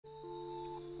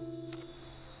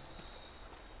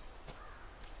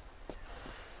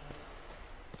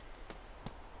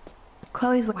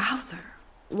Chloe's wowzer.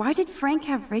 Why did Frank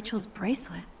have Rachel's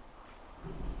bracelet?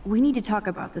 We need to talk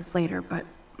about this later, but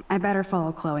I better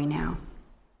follow Chloe now.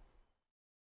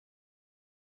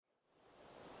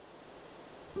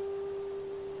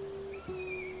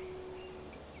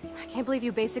 I can't believe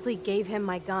you basically gave him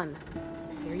my gun.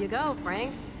 Here you go,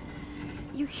 Frank.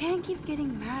 You can't keep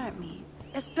getting mad at me,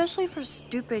 especially for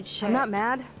stupid shit. I'm not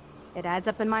mad. It adds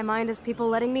up in my mind as people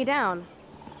letting me down.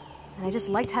 And I just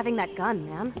liked having that gun,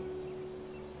 man.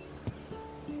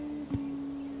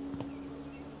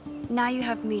 Now you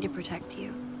have me to protect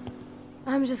you.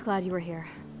 I'm just glad you were here.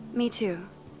 Me too,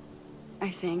 I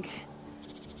think.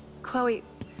 Chloe,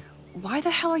 why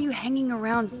the hell are you hanging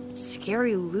around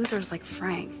scary losers like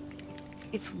Frank?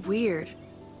 It's weird.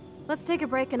 Let's take a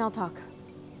break and I'll talk.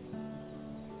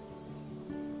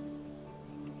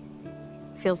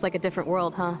 Feels like a different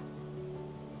world, huh?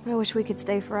 I wish we could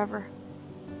stay forever.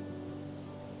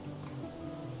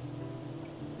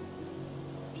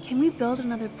 Can we build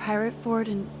another pirate fort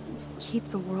and keep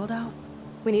the world out?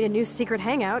 We need a new secret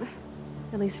hangout.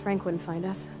 At least Frank wouldn't find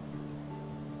us.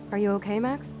 Are you okay,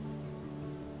 Max?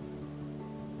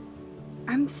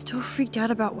 I'm still freaked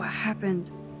out about what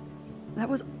happened. That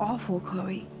was awful,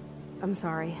 Chloe. I'm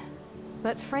sorry.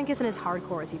 But Frank isn't as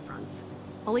hardcore as he fronts.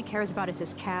 All he cares about is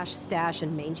his cash, stash,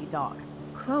 and mangy dog.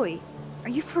 Chloe, are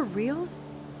you for reals?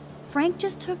 Frank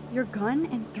just took your gun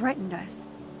and threatened us.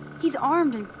 He's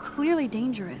armed and clearly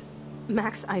dangerous.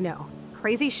 Max, I know.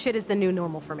 Crazy shit is the new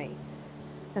normal for me.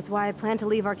 That's why I plan to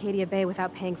leave Arcadia Bay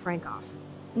without paying Frank off.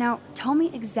 Now, tell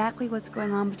me exactly what's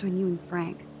going on between you and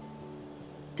Frank.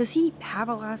 Does he have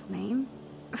a last name?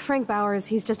 Frank Bowers,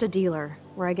 he's just a dealer,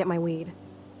 where I get my weed.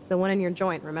 The one in your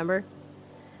joint, remember?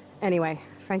 Anyway,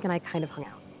 Frank and I kind of hung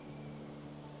out.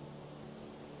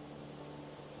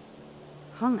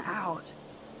 Hung out?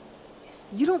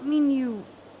 You don't mean you...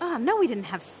 No, we didn't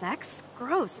have sex.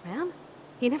 Gross, man.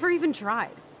 He never even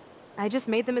tried. I just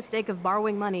made the mistake of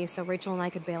borrowing money so Rachel and I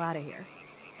could bail out of here.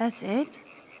 That's it?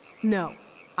 No.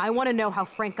 I want to know how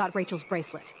Frank got Rachel's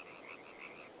bracelet.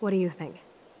 What do you think?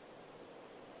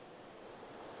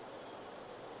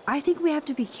 I think we have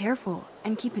to be careful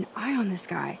and keep an eye on this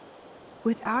guy.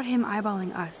 Without him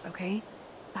eyeballing us, okay?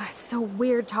 It's so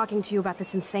weird talking to you about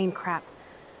this insane crap.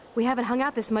 We haven't hung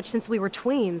out this much since we were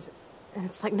tweens, and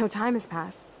it's like no time has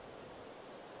passed.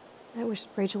 I wish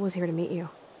Rachel was here to meet you.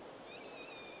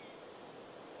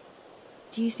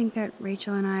 Do you think that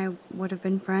Rachel and I would have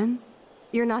been friends?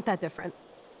 You're not that different.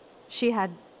 She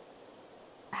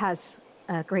has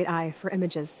a great eye for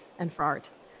images and for art.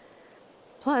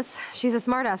 Plus, she's a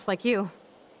smartass like you.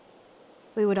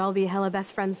 We would all be hella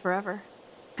best friends forever.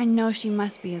 I know she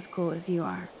must be as cool as you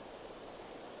are.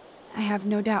 I have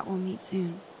no doubt we'll meet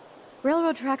soon.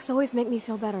 Railroad tracks always make me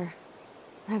feel better.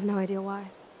 I have no idea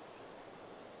why.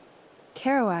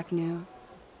 Kerouac knew.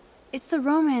 It's the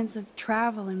romance of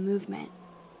travel and movement.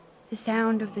 The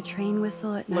sound of the train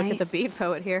whistle at night. Look at the beat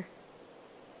poet here.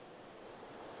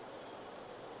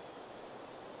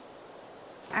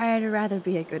 I'd rather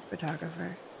be a good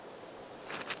photographer.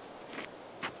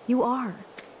 You are.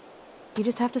 You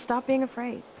just have to stop being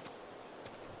afraid.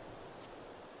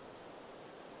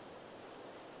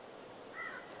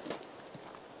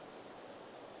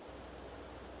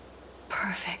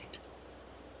 Perfect.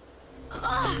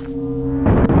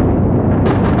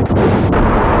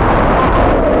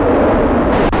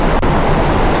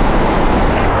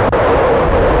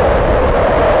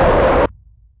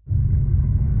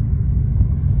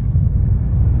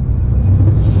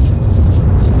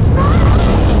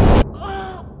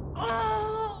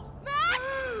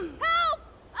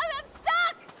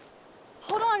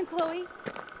 Chloe.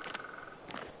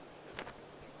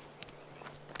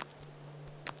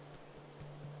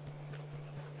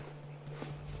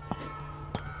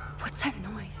 What's that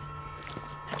noise?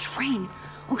 The train.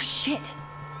 Oh shit.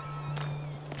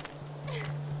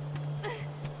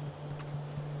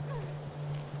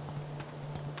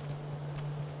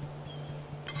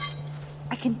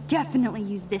 I can definitely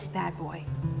use this bad boy.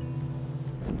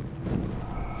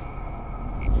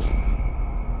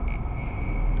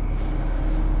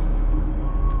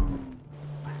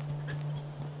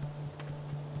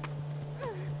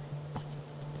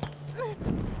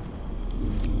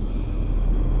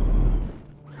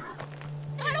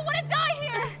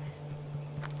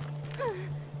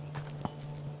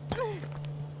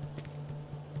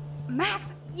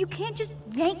 Max, you can't just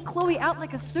yank Chloe out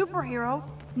like a superhero.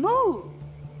 Move!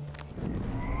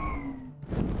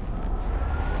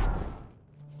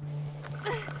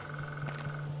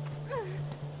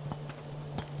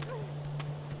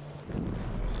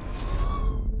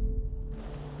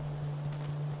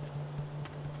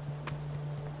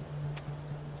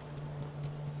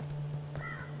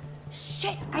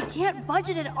 Shit, I can't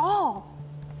budget at all.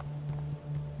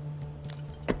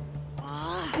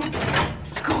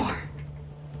 Score.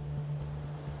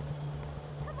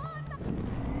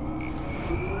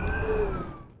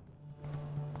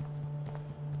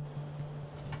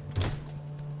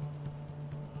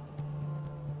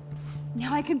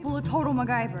 Now I can pull a total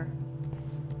MacGyver.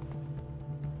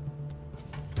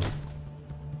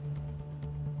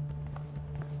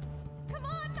 Come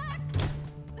on, Max!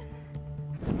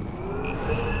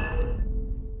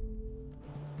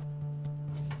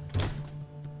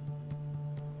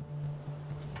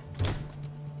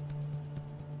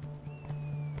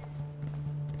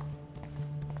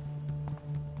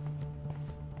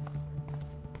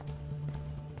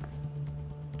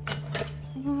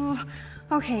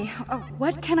 Okay,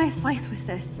 what can I slice with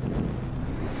this?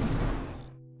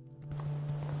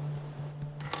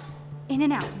 In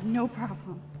and out, no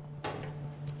problem.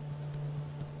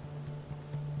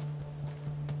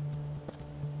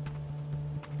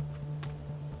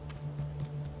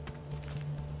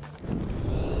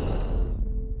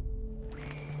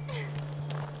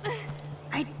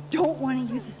 I don't want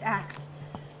to use this axe.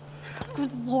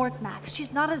 Good lord, Max,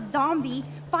 she's not a zombie.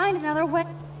 Find another way.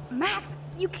 Max,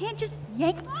 you can't just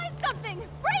yank. Find something!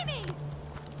 Free me!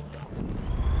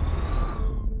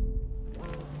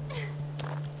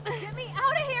 Get me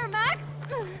out of here, Max!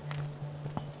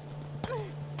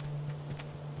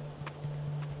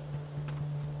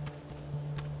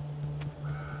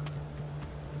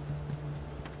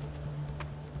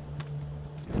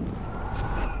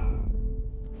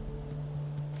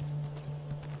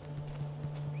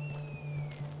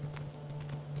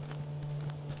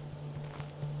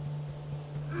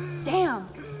 Damn,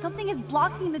 something is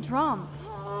blocking the drum.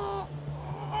 Come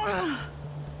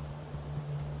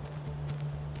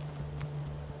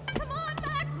on,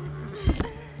 Max!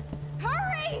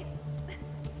 Hurry!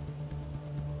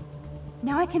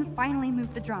 Now I can finally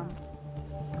move the drum.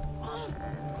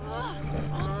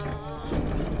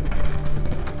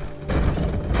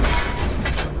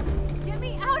 Get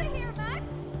me out of here, Max!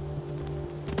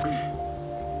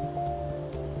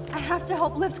 I have to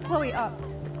help lift Chloe up.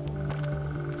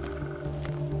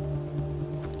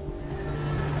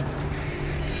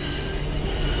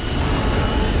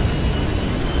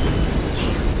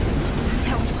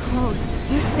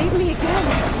 You saved me again!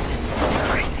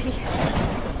 Crazy.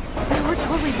 They were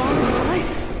totally bombing for life.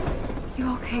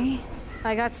 You okay?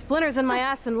 I got splinters in my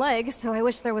ass and leg, so I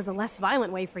wish there was a less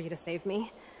violent way for you to save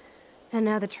me. And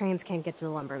now the trains can't get to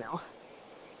the lumber mill.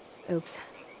 Oops.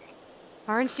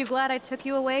 Aren't you glad I took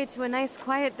you away to a nice,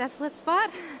 quiet, desolate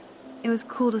spot? It was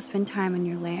cool to spend time in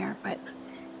your lair, but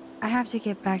I have to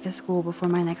get back to school before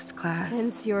my next class.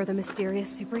 Since you're the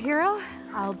mysterious superhero,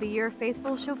 I'll be your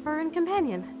faithful chauffeur and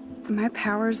companion. My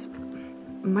powers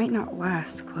might not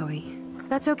last, Chloe.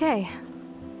 That's okay.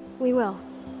 We will.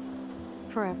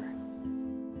 Forever.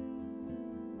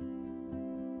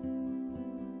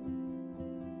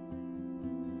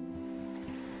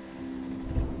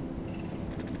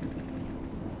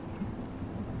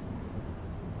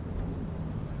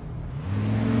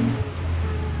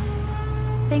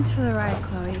 Thanks for the ride,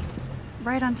 Chloe.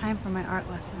 Right on time for my art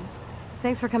lesson.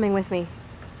 Thanks for coming with me.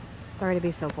 Sorry to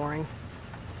be so boring.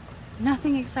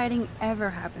 Nothing exciting ever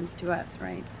happens to us,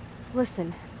 right?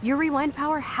 Listen, your rewind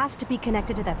power has to be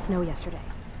connected to that snow yesterday.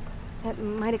 That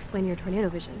might explain your tornado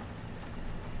vision.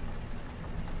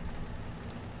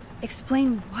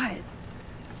 Explain what?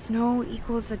 Snow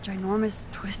equals a ginormous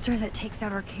twister that takes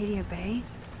out Arcadia Bay?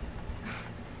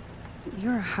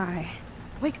 You're high.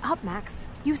 Wake up, Max.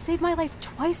 You saved my life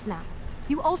twice now.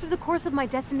 You altered the course of my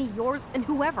destiny, yours, and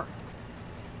whoever.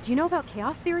 Do you know about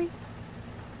chaos theory?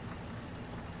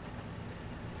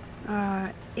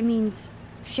 It means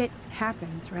shit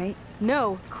happens, right?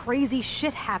 No, crazy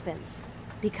shit happens.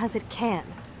 Because it can.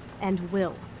 And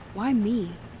will. Why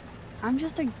me? I'm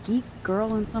just a geek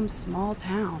girl in some small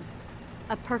town.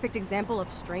 A perfect example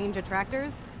of strange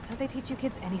attractors? Don't they teach you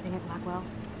kids anything at Blackwell?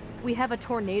 We have a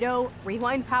tornado,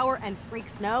 rewind power, and freak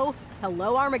snow.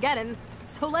 Hello, Armageddon.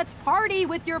 So let's party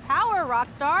with your power,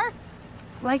 Rockstar!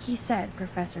 Like you said,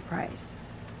 Professor Price,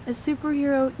 a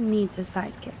superhero needs a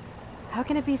sidekick. How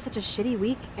can it be such a shitty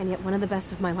week and yet one of the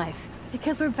best of my life?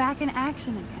 Because we're back in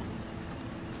action again.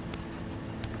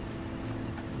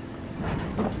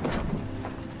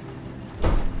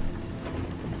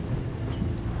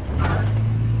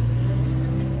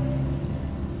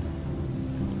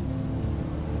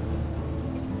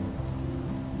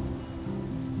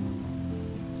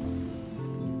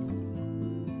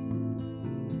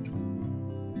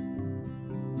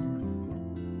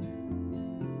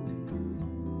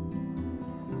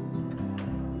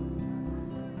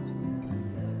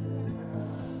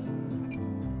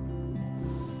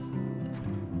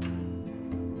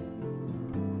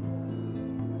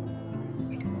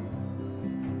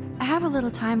 have a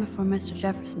little time before Mr.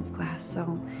 Jefferson's class,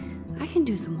 so I can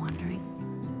do some wandering.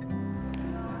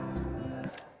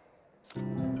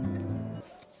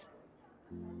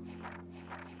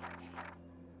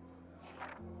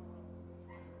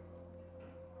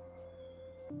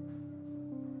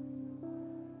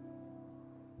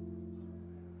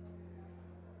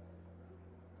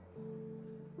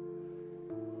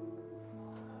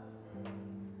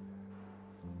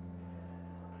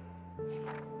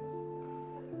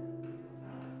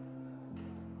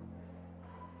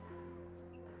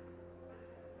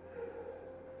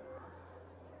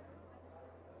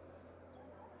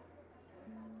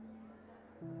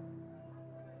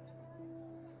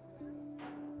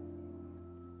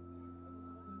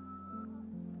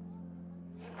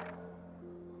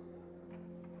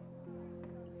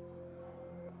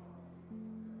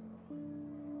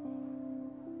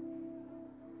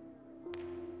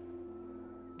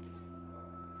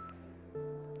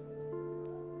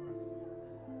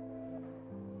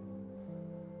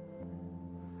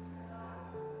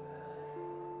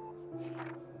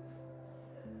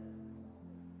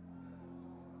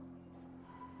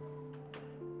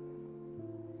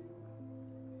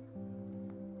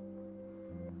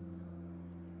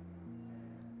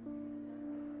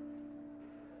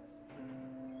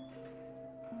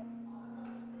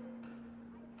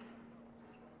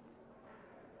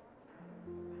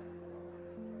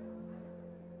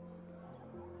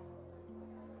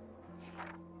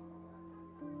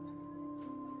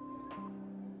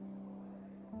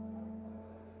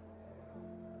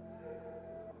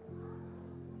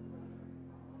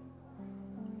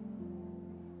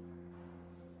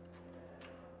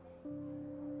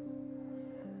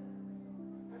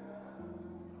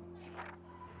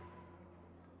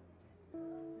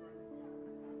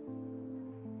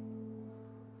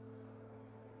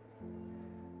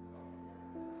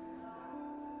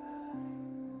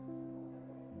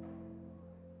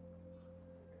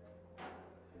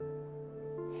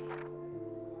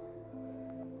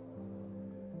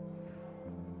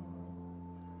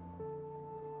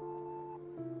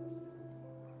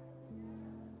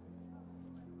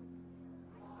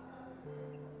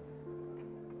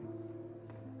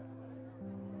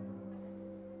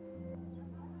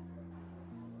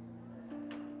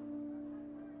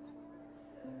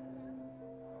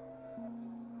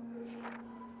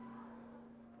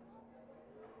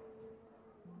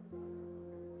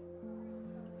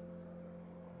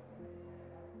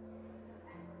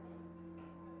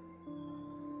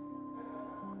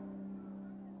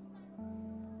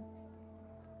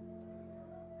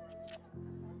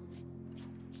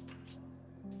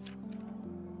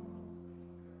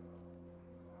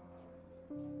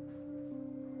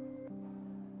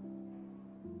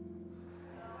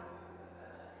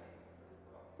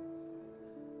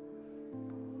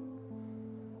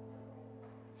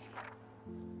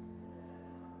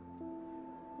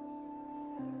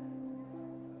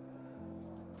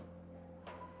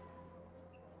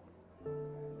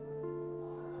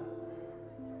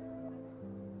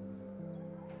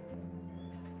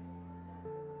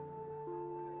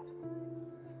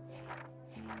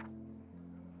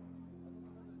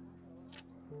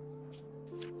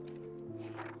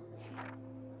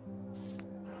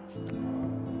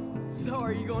 So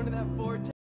are you going to that fort?